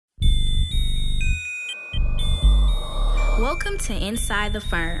Welcome to Inside the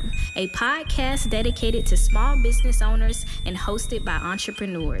Firm, a podcast dedicated to small business owners and hosted by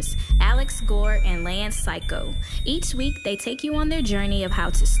entrepreneurs, Alex Gore and Lance Psycho. Each week, they take you on their journey of how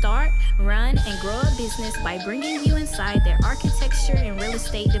to start, run, and grow a business by bringing you inside their architecture and real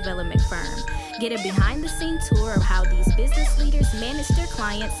estate development firm. Get a behind-the-scenes tour of how these business leaders manage their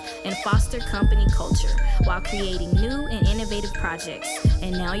clients and foster company culture while creating new and innovative projects.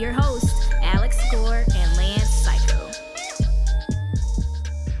 And now your hosts, Alex Gore and Lance Psycho.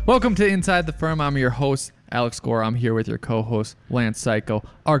 Welcome to Inside the Firm. I'm your host, Alex Gore. I'm here with your co-host, Lance Psycho,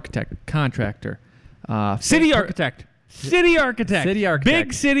 architect, contractor. City architect.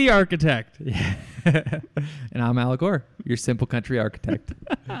 Big city architect. Yeah. And I'm Al Gore, your simple country architect.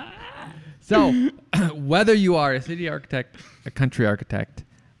 So, whether you are a city architect, a country architect,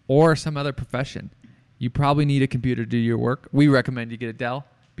 or some other profession, you probably need a computer to do your work. We recommend you get a Dell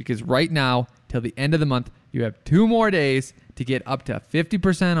because right now, till the end of the month, you have 2 more days to get up to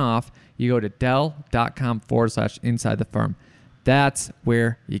 50% off. You go to dell.com/inside the firm. That's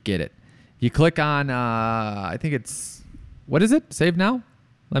where you get it. You click on, I think it's, what is it? Save now?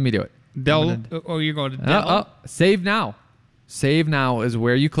 Let me do it. Dell. You're going to Dell. Save now. Save now is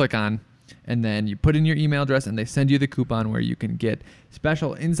where you click on. And then you put in your email address and they send you the coupon where you can get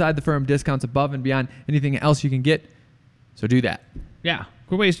special Inside the Firm discounts above and beyond anything else you can get. So do that. Yeah.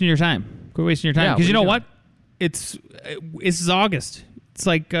 Quit wasting your time. Because you know what? It's August. It's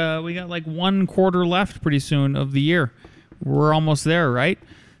like we got like 1 quarter left pretty soon of the year. We're almost there, right?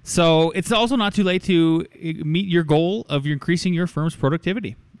 So it's also not too late to meet your goal of increasing your firm's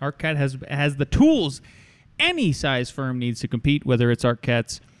productivity. ArcCat has the tools any size firm needs to compete, whether it's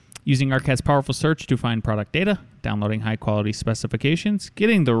using ArcCat's powerful search to find product data, downloading high-quality specifications,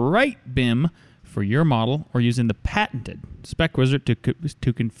 getting the right BIM for your model, or using the patented Spec Wizard to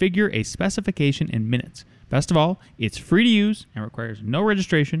configure a specification in minutes. Best of all, it's free to use and requires no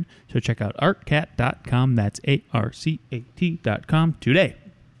registration, so check out arccat.com, that's ARCAT.com today.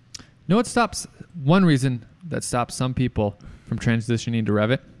 Know what stops, one reason that stops some people from transitioning to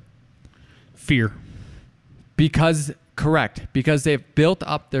Revit? Fear. Because they've built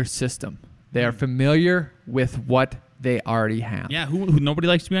up their system. They are familiar with what they already have. Yeah, who nobody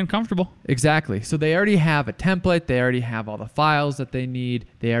likes to be uncomfortable. Exactly. So they already have a template. They already have all the files that they need.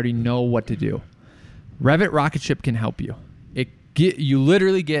 They already know what to do. Revit Rocketship can help you. You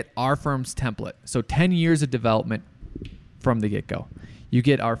literally get our firm's template. So 10 years of development from the get-go. You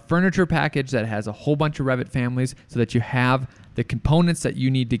get our furniture package that has a whole bunch of Revit families so that you have the components that you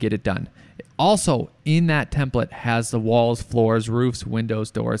need to get it done. Also, in that template has the walls, floors, roofs,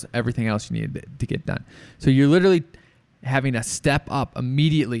 windows, doors, everything else you need to get done. So you're literally having to step up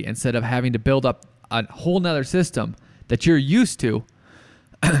immediately instead of having to build up a whole nother system that you're used to,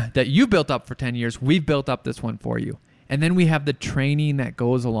 that you built up for 10 years. We've built up this one for you. And then we have the training that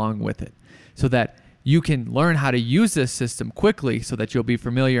goes along with it so that you can learn how to use this system quickly so that you'll be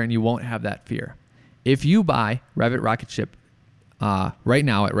familiar and you won't have that fear. If you buy Revit Rocketship right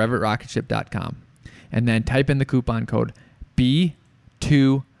now at revitrocketship.com and then type in the coupon code B2S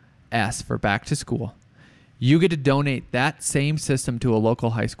for back to school, you get to donate that same system to a local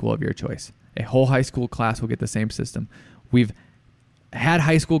high school of your choice. A whole high school class will get the same system. We've had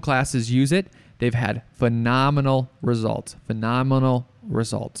high school classes use it. They've had phenomenal results.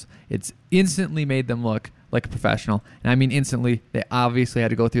 It's instantly made them look like a professional. And I mean instantly. They obviously had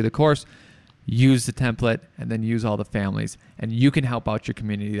to go through the course, use the template, and then use all the families. And you can help out your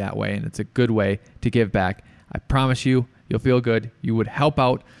community that way, and it's a good way to give back. I promise you'll feel good. You would help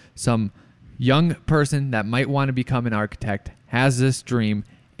out some young person that might want to become an architect, has this dream,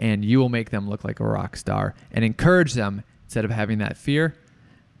 and you will make them look like a rock star and encourage them. Instead of having that fear,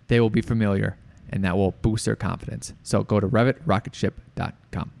 they will be familiar, and that will boost their confidence. So go to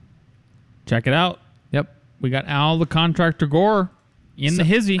revitrocketship.com. Check it out. Yep. We got Al the Contractor Gore in the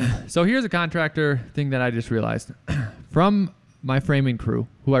hizzy. So here's a contractor thing that I just realized. From my framing crew,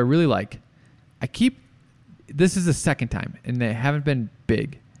 who I really like, this is the second time, and they haven't been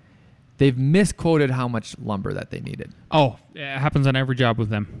big. They've misquoted how much lumber that they needed. Oh, it happens on every job with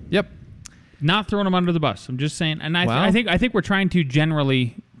them. Yep. Not throwing them under the bus. I'm just saying, and I think we're trying to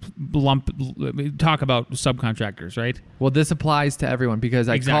generally talk about subcontractors, right? Well, this applies to everyone because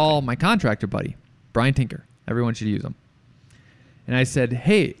I call my contractor buddy, Brian Tinker. Everyone should use him. And I said,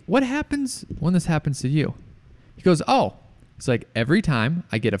 hey, what happens when this happens to you? He goes, it's like every time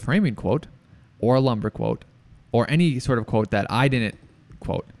I get a framing quote or a lumber quote or any sort of quote that I didn't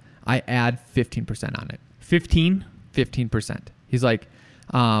quote, I add 15% on it. 15%. He's like,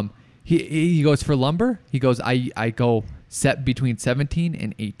 he goes, for lumber, he goes, I go set between 17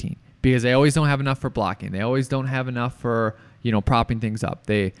 and 18 because they always don't have enough for blocking. They always don't have enough for, propping things up.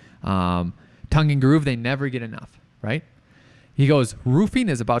 They tongue and groove, they never get enough, right? He goes, roofing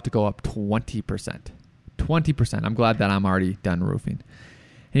is about to go up 20%. 20%. I'm glad that I'm already done roofing.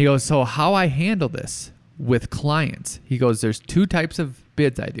 And he goes, so how I handle this with clients, he goes, there's 2 types of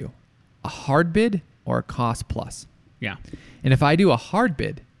bids I do, a hard bid or a cost plus. Yeah. And if I do a hard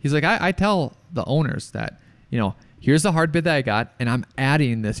bid, he's like, I tell the owners that, here's the hard bid that I got, and I'm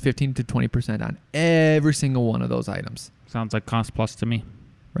adding this 15 to 20% on every single one of those items. Sounds like cost plus to me.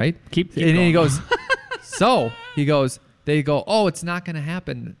 Right? Keep and then going. he goes, they go, oh, it's not going to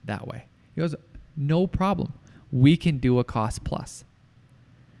happen that way. He goes, no problem. We can do a cost plus.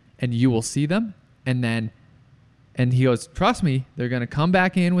 And you will see them. And he goes, trust me, they're going to come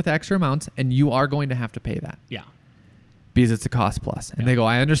back in with extra amounts, and you are going to have to pay that. Yeah. Because it's a cost plus. And they go,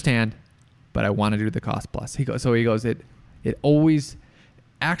 I understand, but I want to do the cost plus. He goes, it always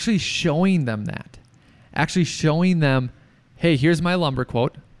actually showing them that. Actually showing them, hey, here's my lumber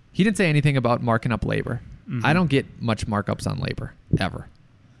quote. He didn't say anything about marking up labor. Mm-hmm. I don't get much markups on labor, ever.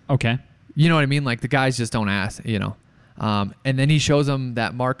 Okay. You know what I mean? Like the guys just don't ask, and then he shows them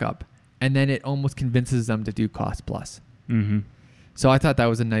that markup, and then it almost convinces them to do cost plus. Mm-hmm. So I thought that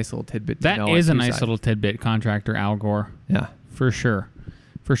was a nice little tidbit. That is a nice little tidbit, contractor Al Gore. Yeah. For sure.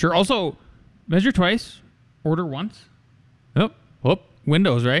 For sure. Also, measure twice, order once. Oh, whoop.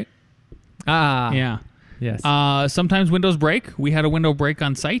 Windows, right? Yeah. Yes. Sometimes windows break. We had a window break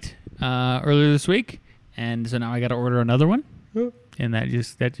on site earlier this week, and so now I got to order another one, and that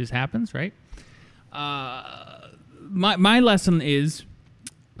just happens, right? My lesson is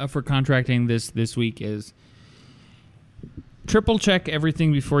for contracting this week is triple check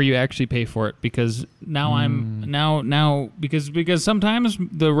everything before you actually pay for it, because now because sometimes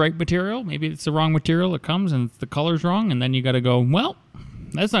the right material, maybe it's the wrong material, it comes and the color's wrong, and then you got to go, well,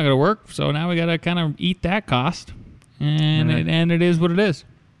 that's not going to work. So now we got to kind of eat that cost, and it is what it is.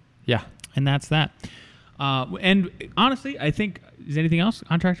 Yeah, and that's that. And honestly, I think, is anything else,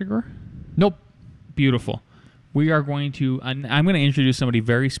 Contractor Gore? Nope. Beautiful. We are going to. I'm going to introduce somebody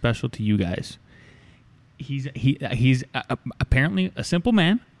very special to you guys. He's apparently a simple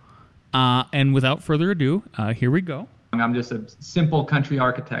man, and without further ado, here we go. I'm just a simple country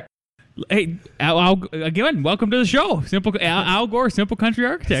architect. Hey, Al, again, welcome to the show. Al Gore, Simple Country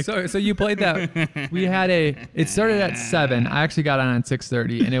Architect. So you played that. We had it started at 7. I actually got on at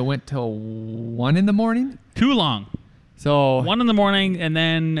 6:30, and it went till 1 in the morning. Too long. So 1 in the morning, and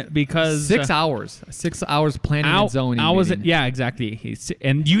then because 6 hours. 6 hours planning and zoning. Yeah, exactly.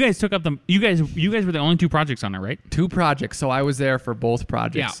 And you guys took up you guys were the only 2 projects on it, right? 2 projects. So I was there for both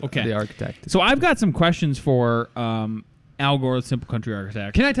projects. Yeah, okay. The architect. So I've got some questions for Al Gore, the Simple Country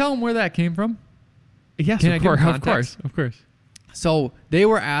Architect. Can I tell him where that came from? Yes, of course. So they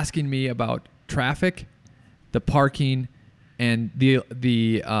were asking me about traffic, the parking, and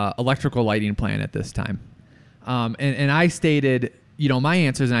the electrical lighting plan at this time. And I stated, my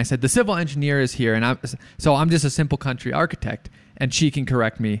answers, and I said, the civil engineer is here, and I'm just a simple country architect, and she can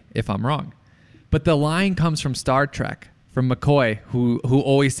correct me if I'm wrong. But the line comes from Star Trek, from McCoy, who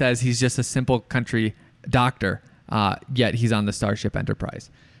always says he's just a simple country doctor, yet he's on the Starship Enterprise.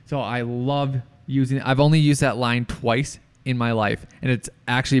 So I love I've only used that line twice in my life, and it's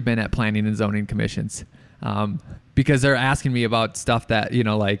actually been at planning and zoning commissions, because they're asking me about stuff that,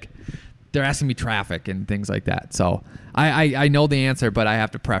 like, they're asking me traffic and things like that. So I know the answer, but I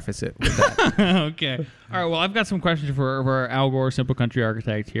have to preface it with that. Okay. All right. Well, I've got some questions for Al Gore, Simple Country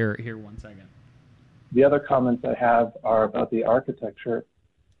Architect. Here 1 second. The other comments I have are about the architecture.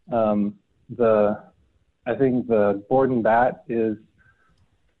 I think the board and bat is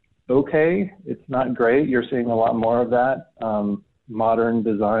okay. It's not great. You're seeing a lot more of that modern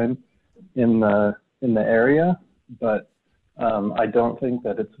design in the area, but I don't think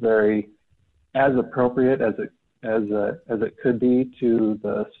that it's very as appropriate as it could be to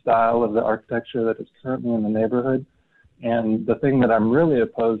the style of the architecture that is currently in the neighborhood. And the thing that I'm really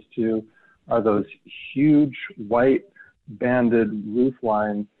opposed to are those huge white banded roof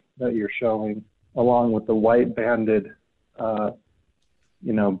lines that you're showing, along with the white banded,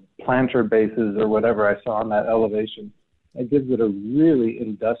 planter bases or whatever I saw on that elevation. It gives it a really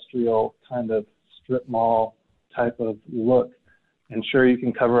industrial kind of strip mall type of look. And sure, you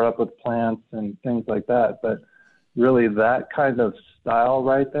can cover up with plants and things like that, but really that kind of style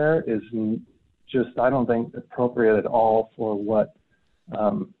right there is just, I don't think, appropriate at all for what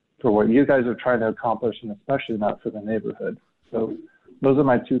you guys are trying to accomplish, and especially not for the neighborhood. So those are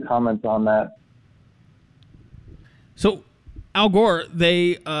my 2 comments on that. So Al Gore,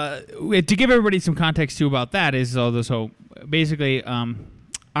 to give everybody some context too about that is, so basically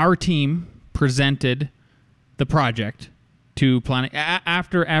our team presented the project to planning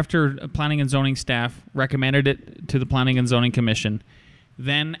after planning and zoning staff recommended it to the planning and zoning commission.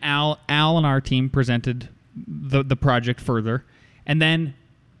 Then Al and our team presented the project further, and then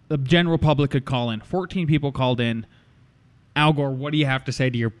the general public could call in. 14 people called in. Al Gore, what do you have to say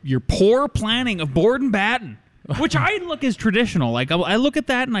to your poor planning of Borden Batten? Which I look as traditional. Like, I look at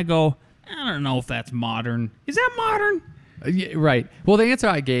that and I go, I don't know if that's modern. Is that modern? Yeah, right. Well, the answer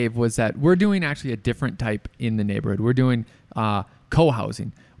I gave was that we're doing actually a different type in the neighborhood. We're doing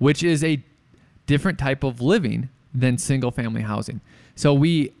co-housing, which is a different type of living than single-family housing. So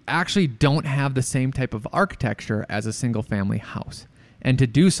we actually don't have the same type of architecture as a single-family house. And to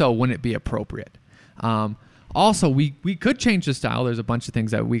do so wouldn't be appropriate. Also, we could change the style. There's a bunch of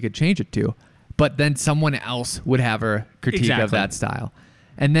things that we could change it to. But then someone else would have a critique of that style.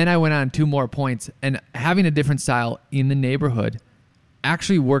 And then I went on 2 more points. And having a different style in the neighborhood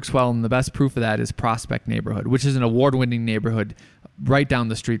actually works well. And the best proof of that is Prospect neighborhood, which is an award-winning neighborhood right down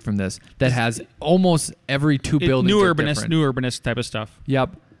the street from this that has almost every 2 buildings. New urbanist type of stuff.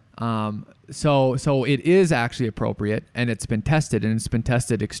 Yep. So it is actually appropriate, and it's been tested, and it's been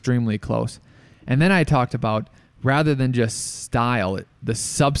tested extremely close. And then I talked about, rather than just style, the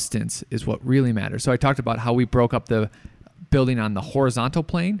substance is what really matters. So I talked about how we broke up the building on the horizontal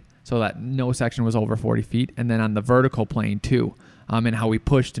plane so that no section was over 40 feet, and then on the vertical plane too, and how we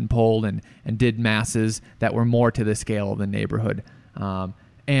pushed and pulled and did masses that were more to the scale of the neighborhood.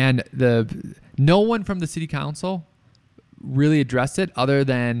 And no one from the city council really addressed it, other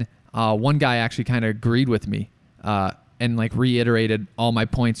than one guy actually kind of agreed with me and like reiterated all my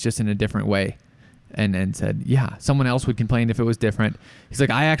points just in a different way. And said, yeah, someone else would complain if it was different. He's like,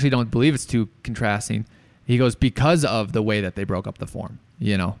 I actually don't believe it's too contrasting. He goes, because of the way that they broke up the form,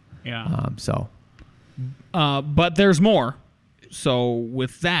 you know? Yeah. But there's more. So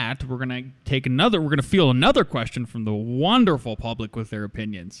with that, we're going to field another question from the wonderful public with their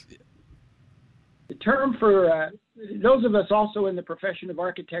opinions. The term for those of us also in the profession of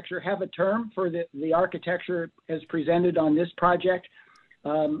architecture have a term for the architecture as presented on this project.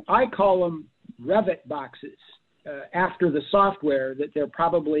 I call them Revit boxes, after the software that they're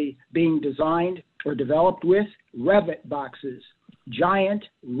probably being designed or developed with. Revit boxes, giant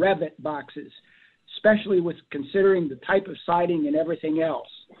Revit boxes, especially with considering the type of siding and everything else.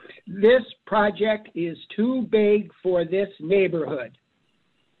 This project is too big for this neighborhood.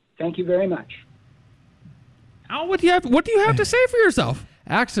 Thank you very much. Al, what do you have to say for yourself?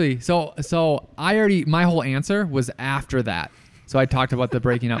 Actually, so my whole answer was after that. So I talked about the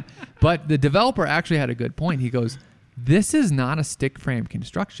breaking up. But the developer actually had a good point. He goes, this is not a stick frame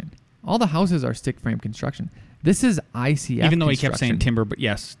construction. All the houses are stick frame construction. This is ICF Even though he kept saying timber, but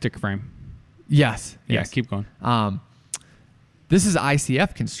yes, stick frame. Yes. Yeah, keep going. This is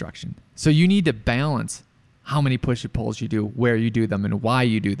ICF construction. So you need to balance how many push and pulls you do, where you do them, and why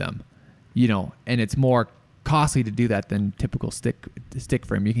you do them. You know, and it's more costly to do that than typical stick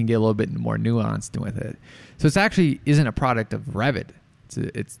frame. You can get a little bit more nuanced with it. So it's actually isn't a product of Revit.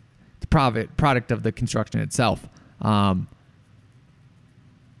 It's a product of the construction itself.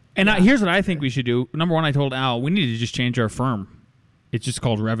 Here's what I think we should do. Number one, I told Al, we need to just change our firm. It's just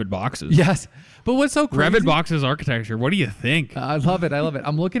called Revit Boxes. Yes. But what's so crazy? Revit Boxes Architecture. What do you think? I love it.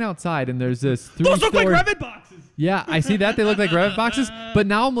 I'm looking outside, and there's this Those look like Revit Boxes! Yeah, I see that. They look like Revit boxes. But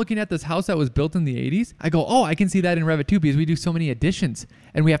now I'm looking at this house that was built in the 80s. I go, oh, I can see that in Revit too, because we do so many additions,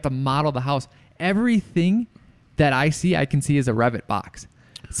 and we have to model the house. Everything that I see, I can see as a Revit box.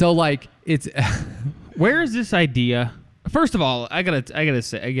 So like it's where is this idea? First of all, I gotta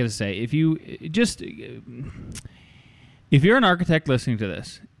say, if you're an architect listening to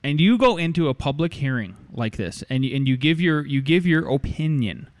this and you go into a public hearing like this and you give your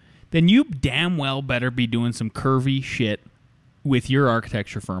opinion, then you damn well better be doing some curvy shit with your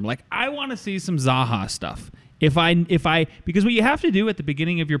architecture firm. Like, I want to see some Zaha stuff. If I because what you have to do at the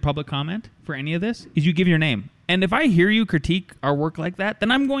beginning of your public comment for any of this is you give your name. And if I hear you critique our work like that,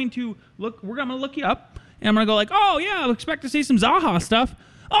 then I'm going to look you up, and I'm going to go like, oh yeah, I expect to see some Zaha stuff.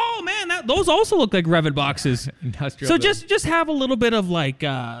 Oh man, those also look like Revit boxes. So just have a little bit of like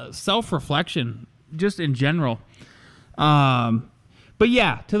self-reflection just in general. But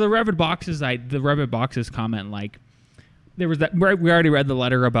yeah, to the Revit boxes comment, like there was that we already read the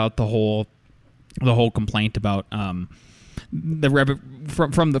letter about the whole complaint about the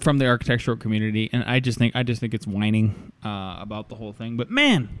Revit from the architectural community, and I just think it's whining about the whole thing. But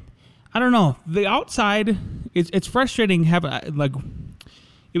man, I don't know, the outside it's frustrating.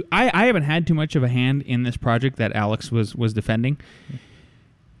 I haven't had too much of a hand in this project that Alex was defending.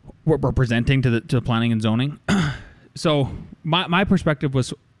 We're presenting to the planning and zoning. So my perspective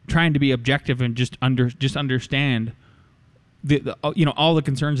was trying to be objective and just understand the all the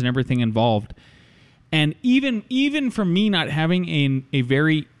concerns and everything involved. And even for me not having a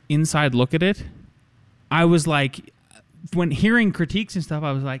very inside look at it, I was like, when hearing critiques and stuff,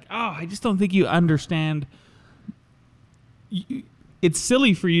 I was like, oh, I just don't think you understand. It's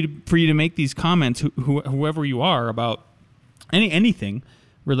silly for you to make these comments, whoever you are, about anything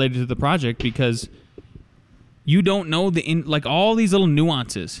related to the project, because you don't know all these little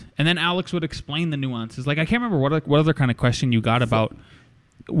nuances. And then Alex would explain the nuances. Like, I can't remember what other kind of question you got about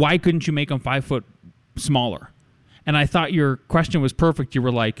why couldn't you make them 5 foot smaller. And I thought your question was perfect. You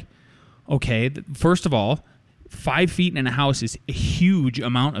were like, okay, first of all, 5 feet in a house is a huge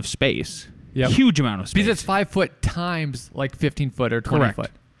amount of space. Yep. Huge amount of space. Because it's 5 foot times like 15 foot or 20 Correct.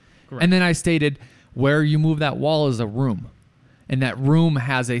 foot. Correct. And then I stated where you move that wall is a room. And that room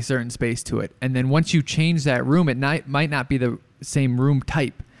has a certain space to it. And then once you change that room, it might not be the same room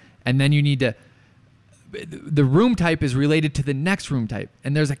type. And then you need to... The room type is related to the next room type.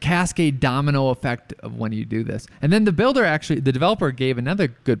 And there's a cascade domino effect of when you do this. And then the developer gave another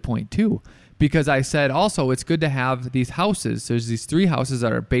good point too. Because I said also it's good to have these houses. There's these 3 houses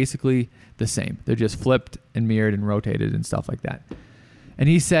that are basically the same. They're just flipped and mirrored and rotated and stuff like that. And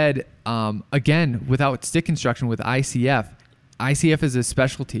he said, again, without stick construction with ICF is a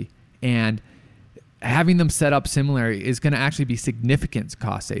specialty. And having them set up similarly is going to actually be significant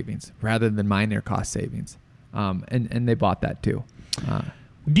cost savings rather than minor cost savings. And they bought that too.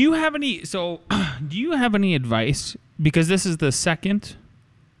 Do you have any advice? Because this is the second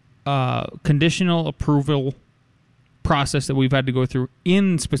conditional approval process that we've had to go through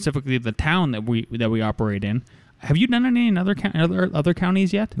in specifically the town that we operate in. Have you done any in other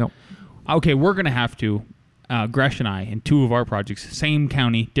counties yet? No. Okay, we're going to have to. Gresh and I, in 2 of our projects, same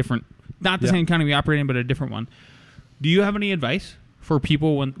county, different, not the same county we operate in, but a different one. Do you have any advice for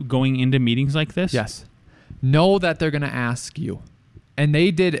people when going into meetings like this? Yes. Know that they're going to ask you. And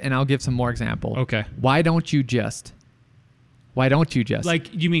they did, and I'll give some more example. Okay. Why don't you just?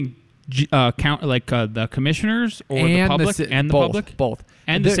 Like, you mean the commissioners or the public and the public? Both.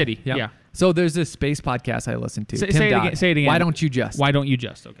 And the city, yep. yeah. So there's this space podcast I listen to. Say it again. Why don't you just? Why don't you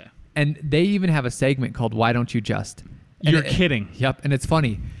just? Okay. And they even have a segment called "Why Don't You Just?" You're kidding. Yep, and it's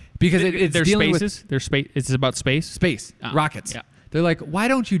funny because it's there's dealing spaces. There's space. It's about space. Rockets. Yeah. They're like, "Why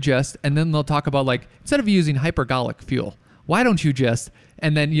don't you just?" And then they'll talk about like instead of using hypergolic fuel, why don't you just?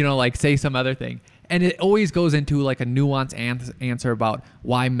 And then say some other thing. And it always goes into like a nuanced answer about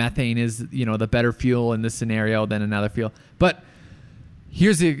why methane is the better fuel in this scenario than another fuel. But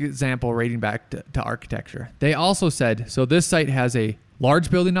here's the example rating back to architecture. They also said, so this site has a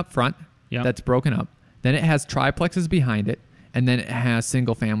large building up front that's broken up. Then it has triplexes behind it. And then it has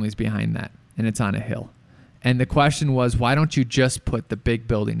single families behind that. And it's on a hill. And the question was, why don't you just put the big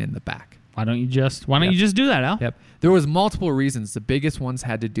building in the back? Why don't you just do that, Al? Yep. There was multiple reasons. The biggest ones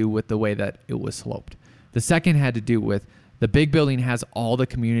had to do with the way that it was sloped. The second had to do with the big building has all the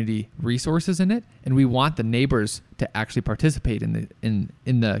community resources in it, and we want the neighbors to actually participate in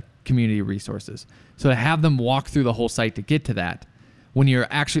the community resources. So to have them walk through the whole site to get to that, when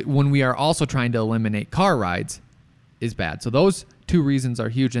we are also trying to eliminate car rides, is bad. So those 2 reasons are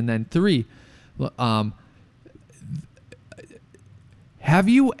huge. And then 3, have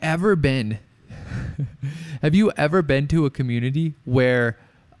you ever been to a community where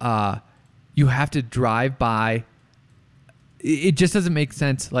you have to drive by? It just doesn't make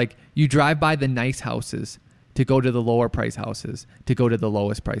sense. Like you drive by the nice houses to go to the lower price houses to go to the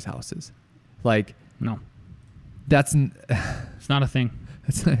lowest price houses. Like no, it's not a thing.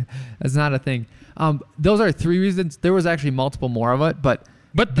 That's not a thing. Those are 3 reasons. There was actually multiple more of it, but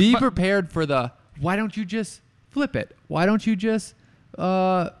be prepared for the. Why don't you just flip it? Why don't you just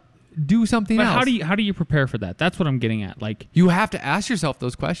do something else? How do you prepare for that? That's what I'm getting at. Like you have to ask yourself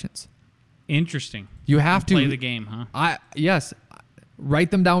those questions. Interesting. You have to play the game, huh? Yes.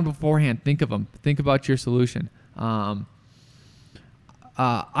 Write them down beforehand. Think of them. Think about your solution. So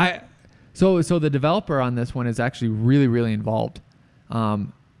the developer on this one is actually really, really involved.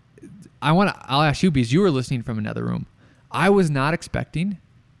 I'll ask you because you were listening from another room. I was not expecting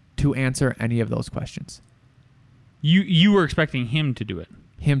to answer any of those questions. You were expecting him to do it.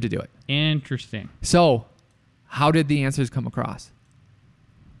 Interesting. So, how did the answers come across?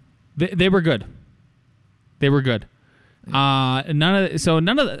 They were good. None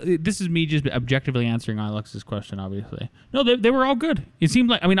of this is me just objectively answering Alex's question. Obviously, no, they were all good. It seemed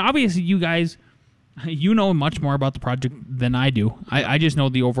like obviously you guys, know much more about the project than I do. I just know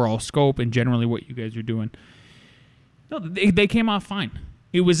the overall scope and generally what you guys are doing. No, they came off fine.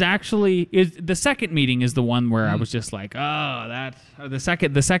 It was actually the second meeting is the one where I was just like,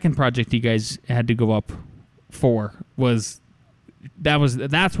 the second project you guys had to go up for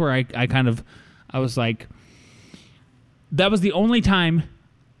that's where I was like, that was the only time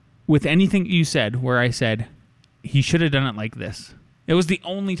with anything you said where I said he should have done it like this. It was the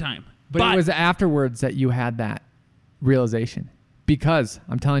only time. But it was afterwards that you had that realization, because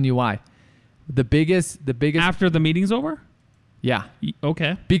I'm telling you why. The biggest after the meeting's over. Yeah.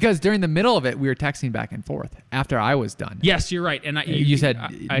 Okay. Because during the middle of it, we were texting back and forth after I was done. Yes, you're right. And you said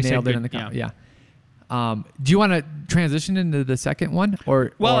nailed it in the comment. Yeah. Do you want to transition into the second one,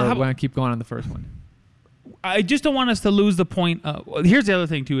 or want to keep going on the first one? I just don't want us to lose the point. Here's the other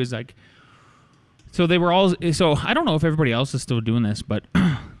thing too: is like, so they were all. So I don't know if everybody else is still doing this, but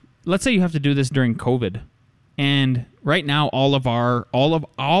let's say you have to do this during COVID, and right now all of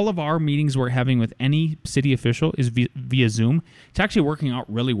our meetings we're having with any city official is via Zoom. It's actually working out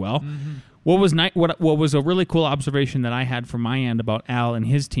really well. Mm-hmm. What was a really cool observation that I had from my end about Al and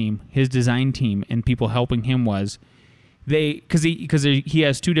his team, his design team, and people helping him was because he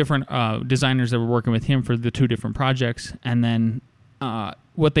has two different designers that were working with him for the two different projects, and then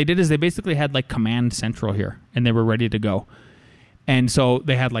what they did is they basically had like Command Central here, and they were ready to go. And so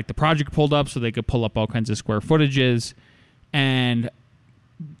they had like the project pulled up so they could pull up all kinds of square footages, and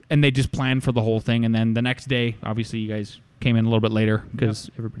they just planned for the whole thing. And then the next day, obviously, you guys came in a little bit later because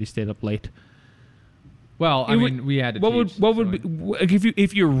everybody stayed up late. Well, we had to teach. What would be,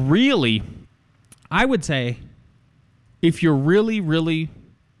 if you're really, I would say, if you're really, really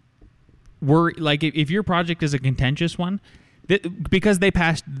worried, like if your project is a contentious one, because they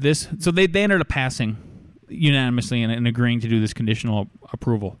passed this, so they ended up passing unanimously and agreeing to do this conditional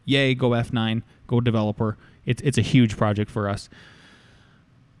approval. Yay, go F9, go developer. It's a huge project for us.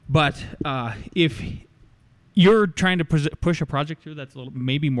 But if you're trying to push a project through that's a little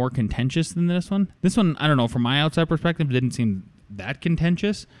maybe more contentious than this one, I don't know, from my outside perspective, didn't seem that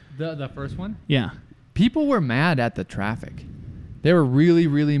contentious. The first one? Yeah. People were mad at the traffic. They were really,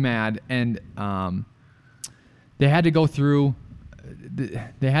 really mad, and they had to go through.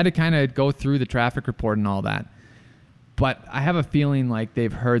 They had to kind of go through the traffic report and all that. But I have a feeling like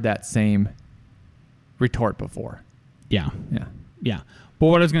they've heard that same retort before. Yeah. Yeah. Yeah. But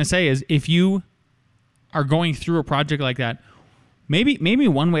what I was going to say is, if you are going through a project like that, maybe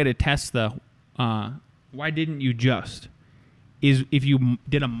one way to test the why didn't you just is if you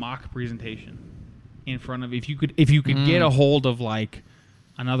did a mock presentation in front of, if you could get a hold of like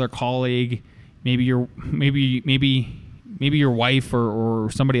another colleague, maybe your wife or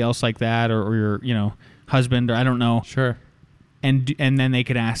somebody else like that, or your husband, or I don't know. Sure. And then they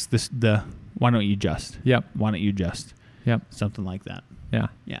could ask why don't you just? Yep. Why don't you just? Yep. Something like that. Yeah.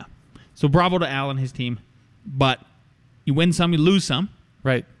 Yeah. So bravo to Al and his team, but you win some, you lose some.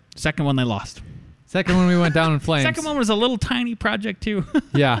 Right. Second one they lost. Second one we went down in flames. Second one was a little tiny project too.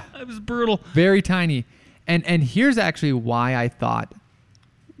 Yeah. It was brutal. Very tiny. And here's actually why I thought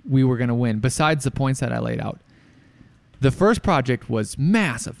we were going to win, besides the points that I laid out. The first project was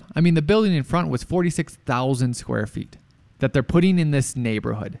massive. I mean, the building in front was 46,000 square feet that they're putting in this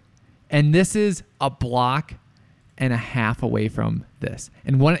neighborhood. And this is a block and a half away from this.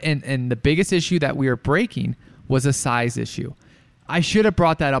 And the biggest issue that we were breaking was a size issue. I should have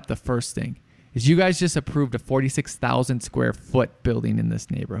brought that up the first thing. Is you guys just approved a 46,000 square foot building in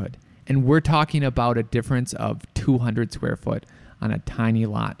this neighborhood. And we're talking about a difference of 200 square foot on a tiny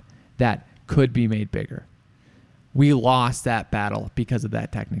lot that could be made bigger. We lost that battle because of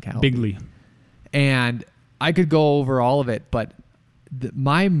that technicality. Bigly. And I could go over all of it, but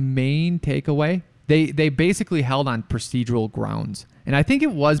my main takeaway, they basically held on procedural grounds. And I think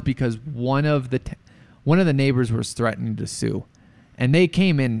it was because one of the neighbors was threatening to sue. And they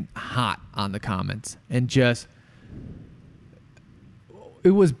came in hot on the comments and just,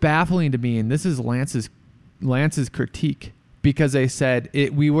 it was baffling to me. And this is Lance's critique, because they said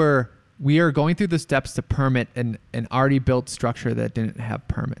we are going through the steps to permit an already built structure that didn't have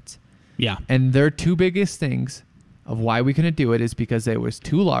permits. Yeah. And their two biggest things of why we couldn't do it is because it was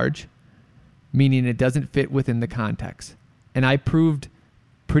too large, meaning it doesn't fit within the context. And I proved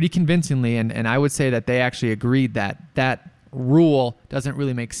pretty convincingly, and I would say that they actually agreed that rule doesn't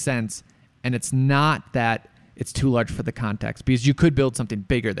really make sense, and it's not that it's too large for the context, because you could build something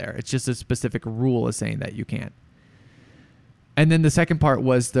bigger there. It's just a specific rule is saying that you can't. And then the second part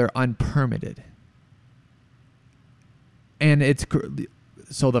was they're unpermitted. And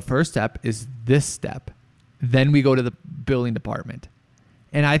so the first step is this step. Then we go to the building department.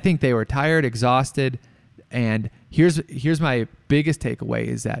 And I think they were tired, exhausted. And here's my biggest takeaway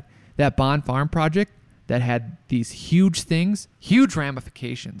is that Bond Farm project, that had these huge things, huge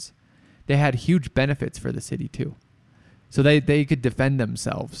ramifications. They had huge benefits for the city too. So they could defend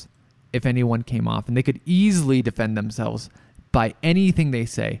themselves if anyone came off, and they could easily defend themselves by anything they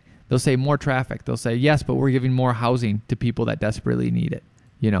say. They'll say more traffic. They'll say, yes, but we're giving more housing to people that desperately need it.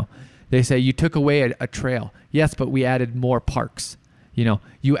 You know, they say you took away a trail. Yes, but we added more parks. You know,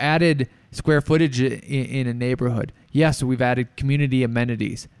 you added square footage in a neighborhood. Yes, we've added community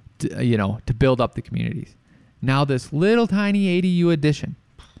amenities to build up the communities. Now this little tiny ADU addition.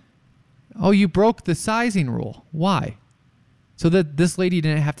 Oh, you broke the sizing rule. Why? So that this lady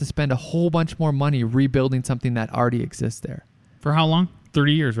didn't have to spend a whole bunch more money rebuilding something that already exists there. For how long?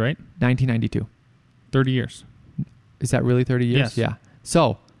 30 years, right? 1992. 30 years. Is that really 30 years? Yes. Yeah.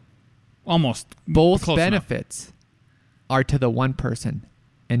 So almost both close benefits enough. Are to the one person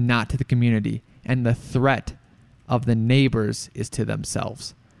and not to the community. And the threat of the neighbors is to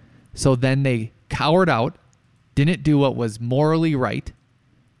themselves. So then they cowered out, didn't do what was morally right,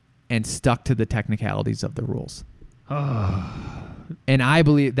 and stuck to the technicalities of the rules. And I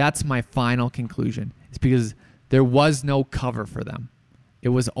believe that's my final conclusion. It's because there was no cover for them. It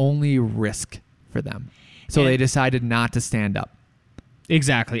was only risk for them. So they decided not to stand up.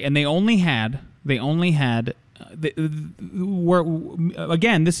 Exactly. And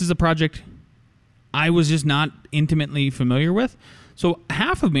again, this is a project I was just not intimately familiar with. So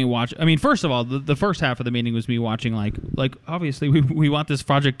half of me first of all, the first half of the meeting was me watching like obviously we want this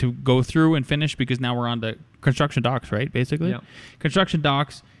project to go through and finish because now we're on to construction docs, right? Basically. Yeah. Construction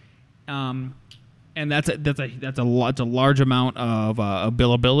docs. And that's a large amount of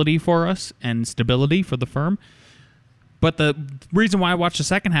billability for us and stability for the firm. But the reason why I watched the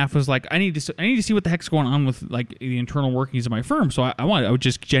second half was like I need to see what the heck's going on with like the internal workings of my firm. So I was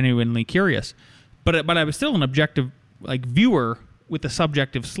just genuinely curious, but I was still an objective like viewer with a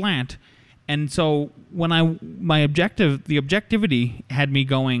subjective slant, and so when the objectivity had me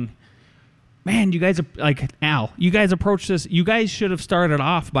going, man, you guys are like Al. You guys approach this. You guys should have started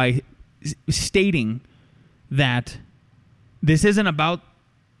off by stating that this isn't about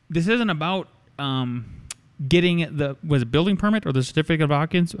getting the building permit or the certificate of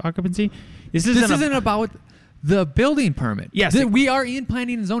occupancy. This isn't about the building permit. Yes, we are in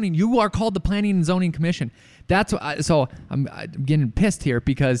planning and zoning. You are called the Planning and Zoning Commission. That's what so I'm getting pissed here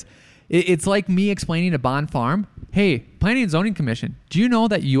because it's like me explaining to Bond Farm, hey, Planning and Zoning Commission, do you know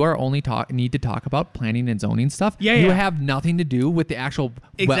that you are only need to talk about planning and zoning stuff? Yeah, you have nothing to do with the actual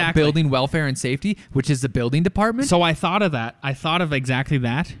building welfare and safety, which is the building department. So I thought of that. I thought of exactly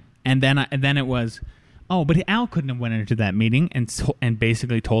that, and then it was, oh, but Al couldn't have went into that meeting and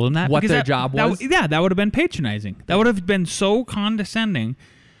basically told him that what their job was. That would have been patronizing. That would have been so condescending.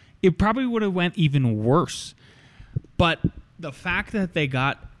 It probably would have went even worse. But the fact that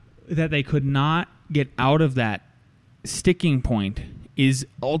they could not get out of that sticking point is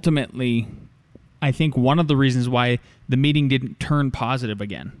ultimately, I think, one of the reasons why the meeting didn't turn positive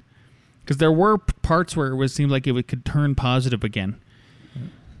again. Because there were parts where it seemed like it could turn positive again.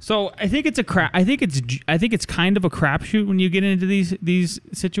 So I think it's I think it's kind of a crapshoot when you get into these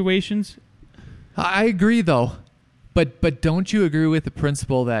situations. I agree, though. But don't you agree with the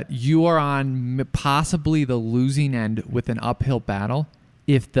principle that you are on possibly the losing end with an uphill battle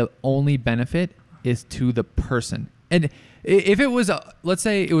if the only benefit is to the person? And if it was, let's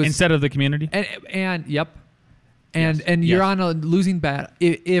say it was instead of the community, and you're on a losing battle.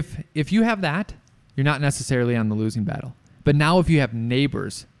 If you have that, you're not necessarily on the losing battle. But now if you have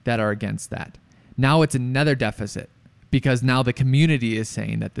neighbors that are against that, now it's another deficit because now the community is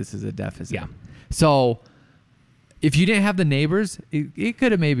saying that this is a deficit. Yeah. So if you didn't have the neighbors, it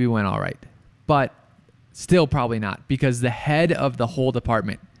could have maybe went all right, but still probably not because the head of the whole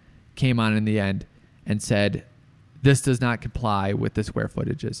department came on in the end and said, this does not comply with the square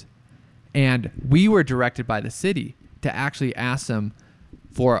footages. And we were directed by the city to actually ask them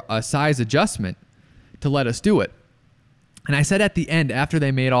for a size adjustment to let us do it. And I said at the end, after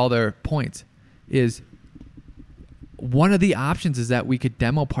they made all their points, is one of the options is that we could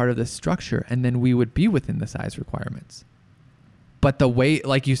demo part of this structure and then we would be within the size requirements. But the way,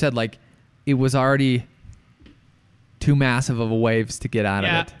 like you said, like it was already too massive of a waves to get out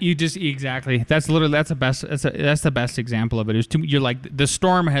of it. You just exactly. That's the best example of it. It was you're like the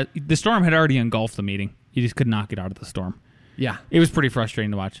storm had already engulfed the meeting. You just could not get out of the storm. Yeah. It was pretty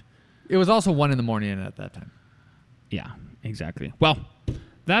frustrating to watch. It was also 1 a.m. at that time. Yeah, exactly. Well,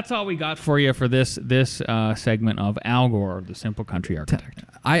 that's all we got for you for this segment of Al Gore, the Simple Country Architect.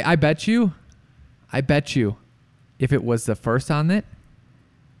 I bet you, if it was the first on it,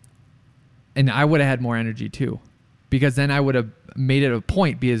 and I would have had more energy too, because then I would have made it a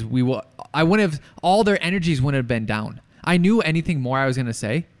point because I wouldn't have, all their energies wouldn't have been down. I knew anything more I was going to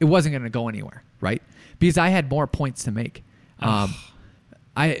say, it wasn't going to go anywhere, right? Because I had more points to make. But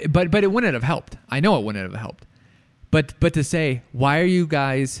it wouldn't have helped. I know it wouldn't have helped. But to say, why are you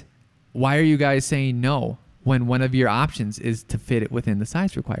guys saying no when one of your options is to fit it within the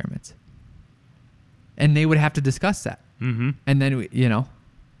size requirements? And they would have to discuss that. Mm-hmm. And then,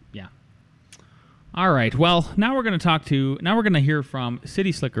 Yeah. All right. Well, now we're going to hear from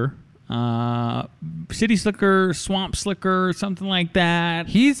City Slicker. City Slicker, Swamp Slicker, something like that.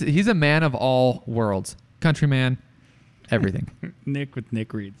 He's a man of all worlds. Countryman, everything. Nick with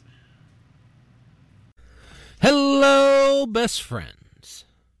Nick Reeds. Hello, best friends.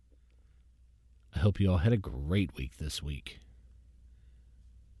 I hope you all had a great week this week.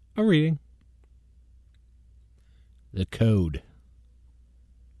 I'm reading. The Code.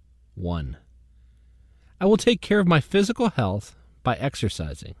 1. I will take care of my physical health by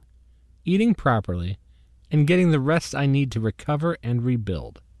exercising, eating properly, and getting the rest I need to recover and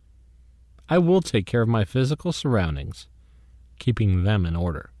rebuild. I will take care of my physical surroundings, keeping them in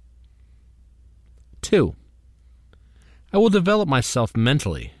order. 2. I will develop myself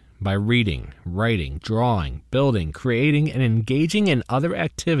mentally by reading, writing, drawing, building, creating, and engaging in other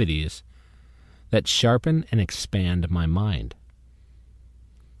activities that sharpen and expand my mind.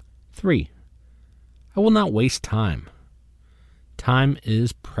 3. I will not waste time. Time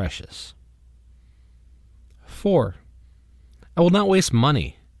is precious. 4. I will not waste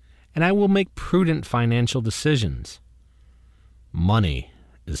money, and I will make prudent financial decisions. Money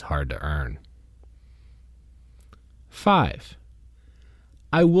is hard to earn. 5.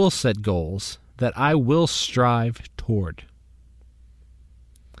 I will set goals that I will strive toward.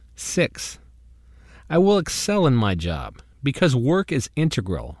 6. I will excel in my job because work is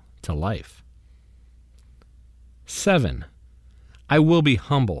integral to life. 7. I will be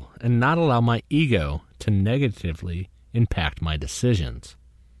humble and not allow my ego to negatively impact my decisions.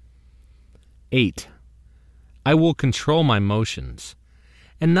 8. I will control my emotions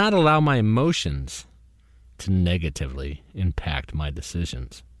and not allow my emotions to negatively impact my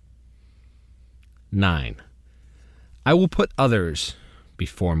decisions. 9. I will put others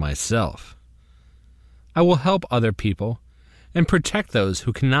before myself. I will help other people and protect those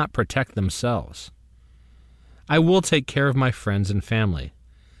who cannot protect themselves. I will take care of my friends and family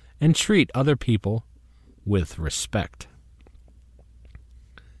and treat other people with respect.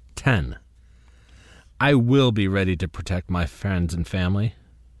 10. I will be ready to protect my friends and family.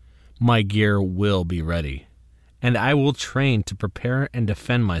 My gear will be ready, and I will train to prepare and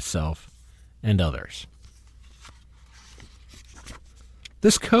defend myself and others.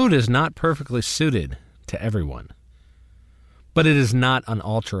 This code is not perfectly suited to everyone, but it is not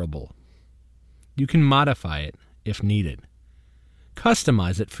unalterable. You can modify it if needed.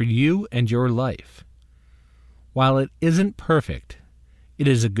 Customize it for you and your life. While it isn't perfect, it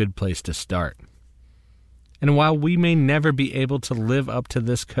is a good place to start. And while we may never be able to live up to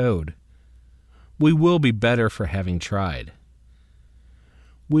this code, we will be better for having tried.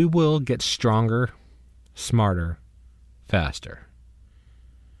 We will get stronger, smarter, faster.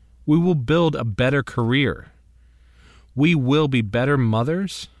 We will build a better career. We will be better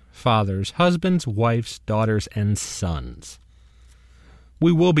mothers, fathers, husbands, wives, daughters, and sons.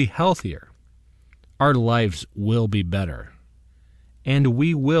 We will be healthier. Our lives will be better. And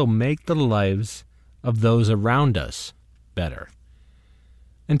we will make the lives of those around us better.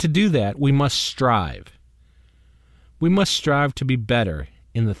 And to do that, we must strive. We must strive to be better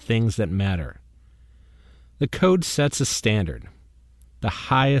in the things that matter. The code sets a standard, the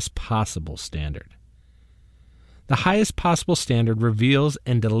highest possible standard. The highest possible standard reveals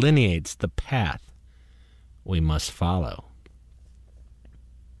and delineates the path we must follow.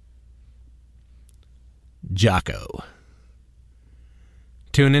 Jocko.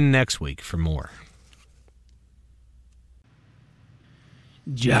 Tune in next week for more.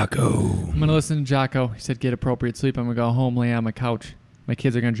 Jocko. I'm going to listen to Jocko. He said, get appropriate sleep. I'm going to go home, lay on my couch. My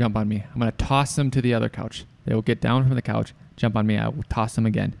kids are going to jump on me. I'm going to toss them to the other couch. They will get down from the couch, jump on me. I will toss them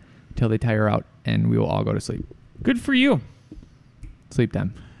again until they tire out, and we will all go to sleep. Good for you. Sleep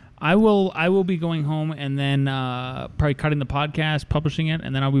time. I will be going home and then probably cutting the podcast, publishing it,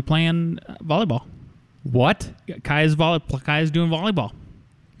 and then I'll be playing volleyball. What? Kaya's doing volleyball.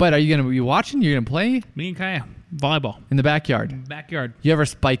 But are you going to be watching? You're going to play? Me and Kaya. Volleyball. In the backyard? Backyard. You ever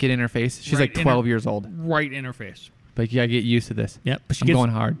spike it in her face? She's like 12 years old. Right in her face. Like, you got to get used to this. Yep. But I'm going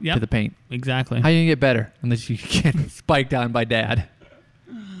hard to the paint. Exactly. How are you going to get better unless you get spiked on by dad?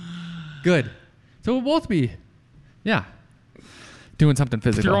 Good. So we'll both be, doing something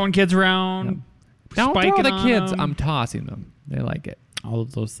physical. Throwing kids around. Yep. Don't throw spiking the on kids. them. I'm tossing them. They like it. All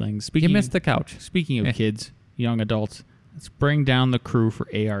of those things. You missed the couch. Speaking of Eh. kids, young adults, let's bring down the crew for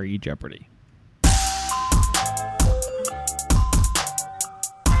ARE Jeopardy.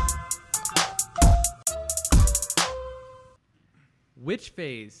 Which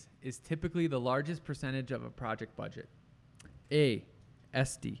phase is typically the largest percentage of a project budget? A,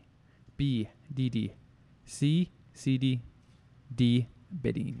 SD, B, DD, C, CD, D,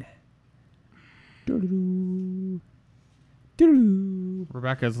 bidding.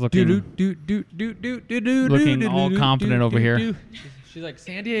 Rebecca's looking all confident over here. She's like,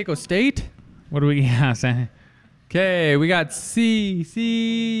 San Diego State? What do we say? Okay, we got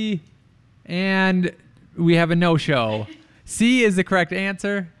C, and we have a no-show. C is the correct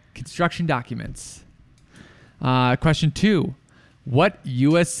answer. Construction documents. Question 2. What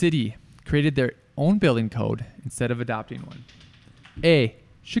U.S. city created their own building code instead of adopting one? A,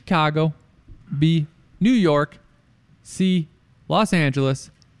 Chicago. B, New York. C, Los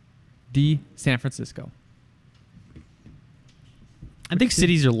Angeles. D, San Francisco. I think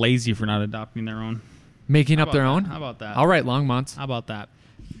cities are lazy for not adopting their own. Making How up their about own? that? How about that? All right, Longmonts. How about that?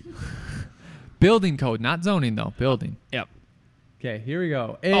 Building code, not zoning, though. Building. Yep. Okay, here we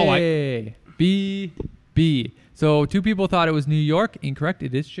go. Oh, A, B, B. So 2 people thought it was New York. Incorrect.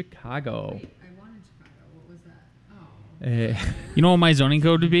 It is Chicago. Wait, I wanted Chicago. What was that? Oh. You know what my zoning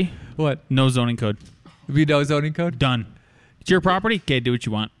code would be? What? No zoning code. We know zoning code? Done. It's your property. Okay, do what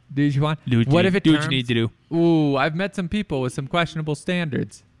you want. Do what you want? Do What if it do what terms- you need to do? Ooh, I've met some people with some questionable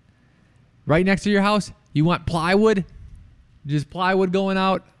standards. Right next to your house, you want plywood? Just plywood going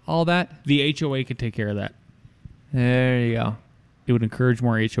out, all that? The HOA could take care of that. There you go. It would encourage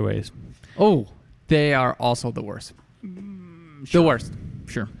more HOAs. Oh, they are also the worst. The worst.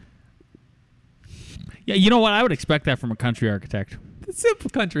 Sure. Yeah, you know what? I would expect that from a country architect. The simple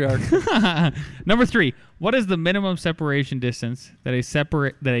country art. Number 3. What is the minimum separation distance that a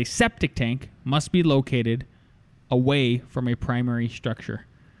septic tank must be located away from a primary structure?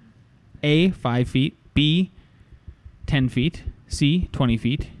 A, 5 feet. B, 10 feet. C, 20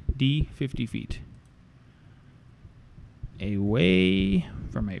 feet. D, 50 feet. Away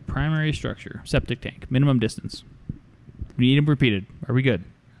from a primary structure. Septic tank. Minimum distance. We need them repeated. Are we good?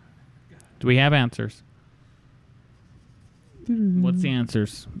 Do we have answers? What's the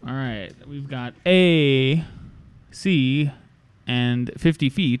answers? All right. We've got A, C, and 50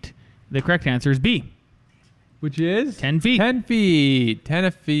 feet. The correct answer is B. Which is? 10 feet. 10 feet.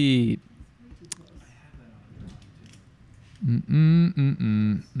 10 feet.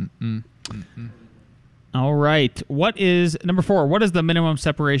 All right. What is number 4? What is the minimum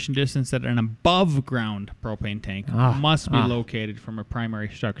separation distance that an above ground propane tank must be located from a primary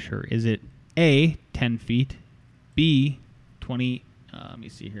structure? Is it A, 10 feet, B, 20, let me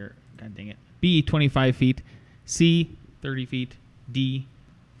see here. God dang it. B, 25 feet, C, 30 feet, D,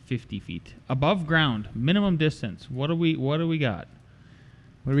 50 feet. Above ground, minimum distance. What do we got?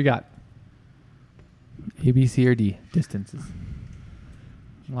 What do we got? A, B, C, or D distances.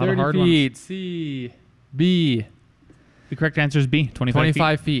 A lot of 30 hard feet. ones. C, B. The correct answer is B,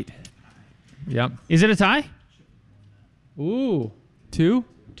 25 feet. Yep. Is it a tie? Ooh. 2.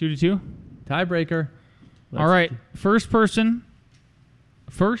 2-2. Tiebreaker. All right. First person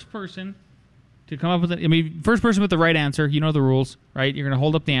to come up with it. I mean, first person with the right answer. You know the rules, right? You're going to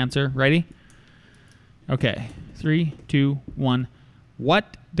hold up the answer. Ready? Okay. 3, 2, 1.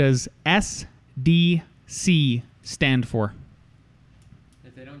 What does SDC stand for?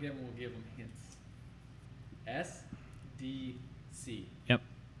 If they don't get them, we'll give them hints. SDC. Yep.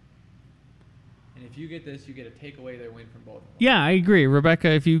 And if you get this, you get to take away their win from both of them. Yeah, I agree. Rebecca,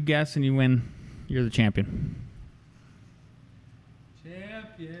 if you guess and you win, you're the champion.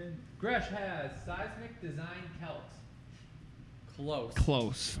 Champion. Gresh has seismic design calcs. Close.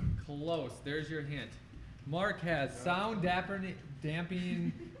 Close. Close. There's your hint. Mark has sound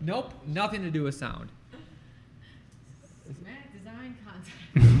dampening. Nope, nothing to do with sound. Schematic design concept.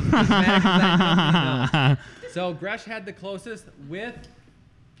 Schematic design company, no. So Gresh had the closest with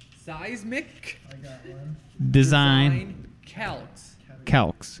seismic Design calcs.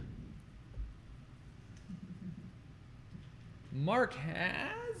 calcs. Mark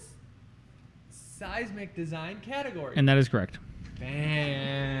has seismic design category. And that is correct.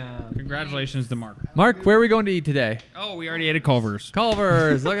 Bam. Congratulations to Mark. Mark, where are we going to eat today? Oh, we already ate at Culver's.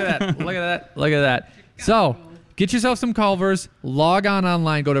 Culver's. Look at that. Look at that. Look at that. So, get yourself some Culver's. Log on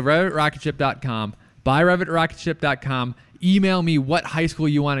online. Go to RevitRocketShip.com. Buy RevitRocketShip.com. Email me what high school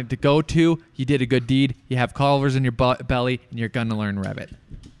you wanted to go to. You did a good deed. You have Culver's in your belly, and you're going to learn Revit.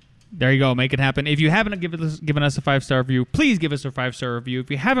 There you go. Make it happen. If you haven't given us a 5-star review, please give us a 5-star review.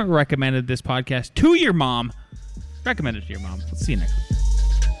 If you haven't recommended this podcast to your mom, recommend it to your mom. Let's see you next week.